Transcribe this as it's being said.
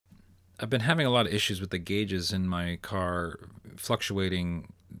I've been having a lot of issues with the gauges in my car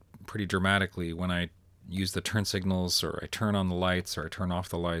fluctuating pretty dramatically when I use the turn signals or I turn on the lights or I turn off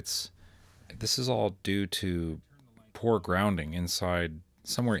the lights. This is all due to poor grounding inside,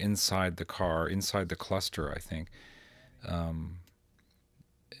 somewhere inside the car, inside the cluster, I think. Um,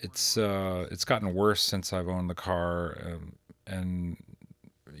 it's gotten worse since I've owned the car, and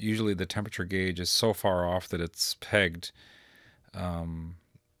usually the temperature gauge is so far off that it's pegged, um,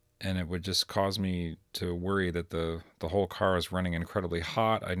 and it would just cause me to worry that the whole car is running incredibly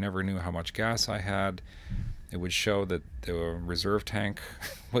hot. I never knew how much gas I had. It would show that the reserve tank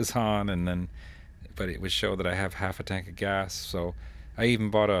was on, and then but it would show that I have half a tank of gas. So I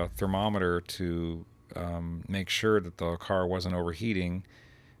even bought a thermometer to make sure that the car wasn't overheating,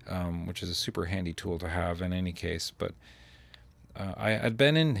 which is a super handy tool to have in any case. But I had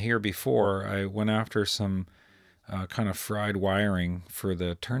been in here before. I went after some kind of fried wiring for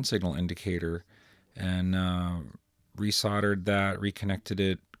the turn signal indicator and resoldered that, reconnected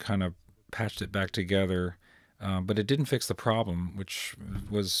it, kind of patched it back together. But it didn't fix the problem, which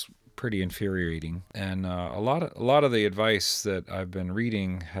was pretty infuriating. And a lot of the advice that I've been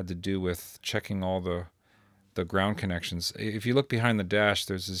reading had to do with checking all the ground connections. If you look behind the dash,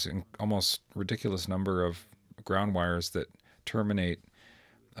 there's this almost ridiculous number of ground wires that terminate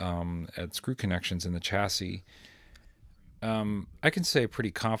at screw connections in the chassis. I can say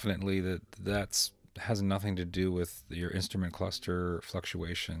pretty confidently that that's has nothing to do with your instrument cluster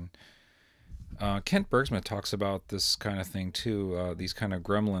fluctuation. Kent Bergsma talks about this kind of thing too. These kind of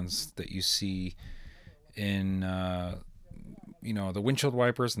gremlins that you see in the windshield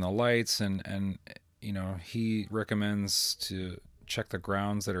wipers and the lights, and he recommends to check the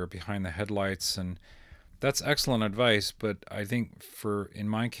grounds that are behind the headlights, and that's excellent advice. But I think in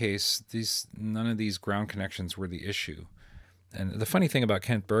my case, none of these ground connections were the issue. And the funny thing about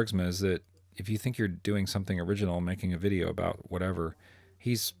Kent Bergsma is that if you think you're doing something original, making a video about whatever,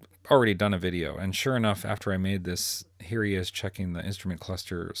 he's already done a video. And sure enough, after I made this, here he is checking the instrument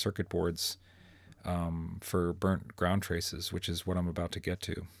cluster circuit boards for burnt ground traces, which is what I'm about to get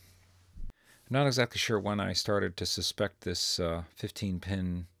to. I'm not exactly sure when I started to suspect this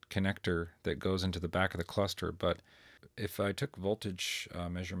 15-pin connector that goes into the back of the cluster, but if I took voltage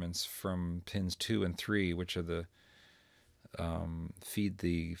measurements from pins 2 and 3, which are the feed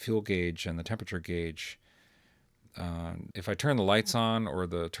the fuel gauge and the temperature gauge, if I turn the lights on or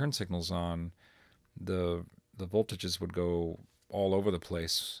the turn signals on, the voltages would go all over the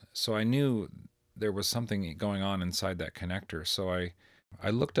place. So I knew there was something going on inside that connector. So I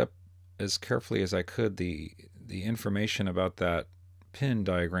looked up as carefully as I could the information about that pin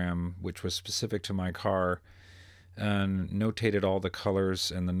diagram, which was specific to my car, and notated all the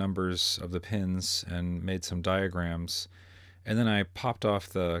colors and the numbers of the pins and made some diagrams. And then I popped off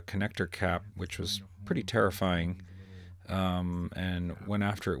the connector cap, which was pretty terrifying, and went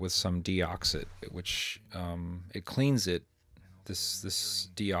after it with some deoxit, which it cleans it. This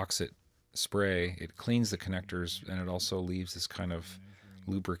deoxit spray, it cleans the connectors, and it also leaves this kind of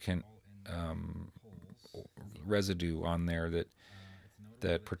lubricant residue on there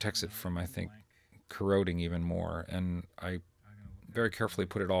that protects it from, I think, corroding even more. And I very carefully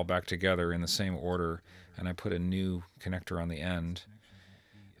put it all back together in the same order, and I put a new connector on the end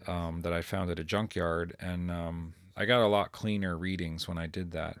that I found at a junkyard, and I got a lot cleaner readings when I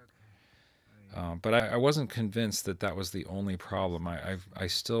did that. But I wasn't convinced that that was the only problem. I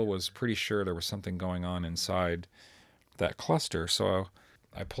still was pretty sure there was something going on inside that cluster. So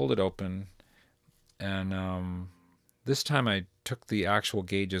I pulled it open, and this time I took the actual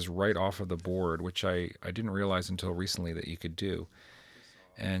gauges right off of the board, which I didn't realize until recently that you could do.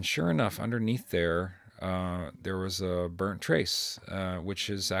 And sure enough, underneath there, there was a burnt trace, which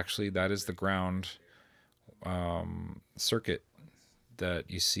is actually, that is the ground circuit that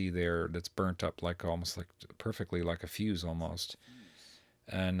you see there that's burnt up, like almost like perfectly like a fuse almost.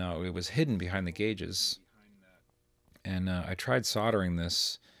 And it was hidden behind the gauges. And I tried soldering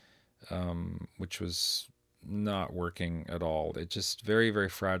this, which was not working at all. It's just very, very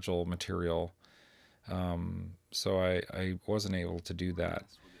fragile material. So I wasn't able to do that.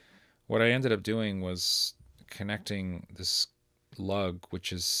 What I ended up doing was connecting this lug,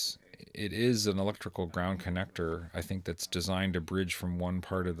 it is an electrical ground connector, I think, that's designed to bridge from one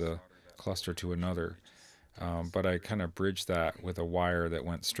part of the cluster to another. But I kind of bridged that with a wire that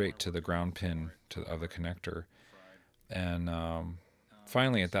went straight to the ground pin of the connector. And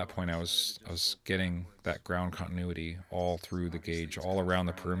finally, at that point, I was getting that ground continuity all through the gauge, all around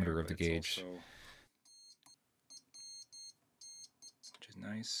the perimeter of the gauge, which is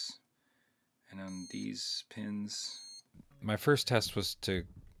nice. And on these pins, my first test was to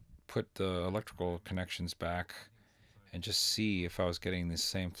put the electrical connections back and just see if I was getting the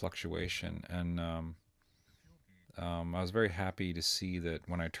same fluctuation. And I was very happy to see that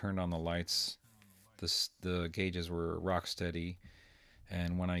when I turned on the lights, the gauges were rock steady,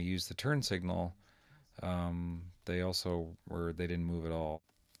 and when I used the turn signal, they didn't move at all.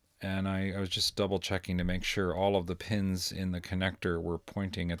 And I was just double checking to make sure all of the pins in the connector were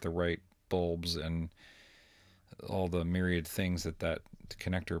pointing at the right bulbs and all the myriad things that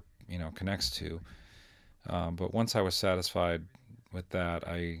connector connects to. But once I was satisfied with that,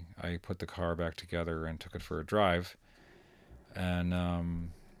 I put the car back together and took it for a drive, and I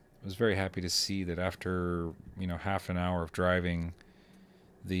was very happy to see that after half an hour of driving,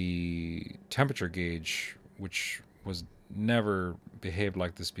 the temperature gauge, which was never behaved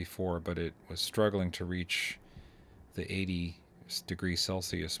like this before, but it was struggling to reach the 80 degrees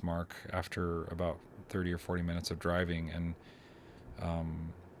Celsius mark after about 30 or 40 minutes of driving. And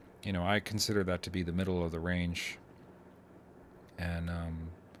I consider that to be the middle of the range, and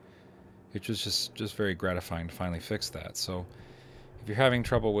it was just very gratifying to finally fix that. So if you're having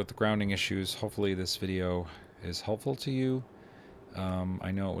trouble with the grounding issues, hopefully this video is helpful to you.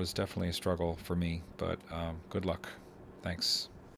 I know it was definitely a struggle for me, but good luck. Thanks.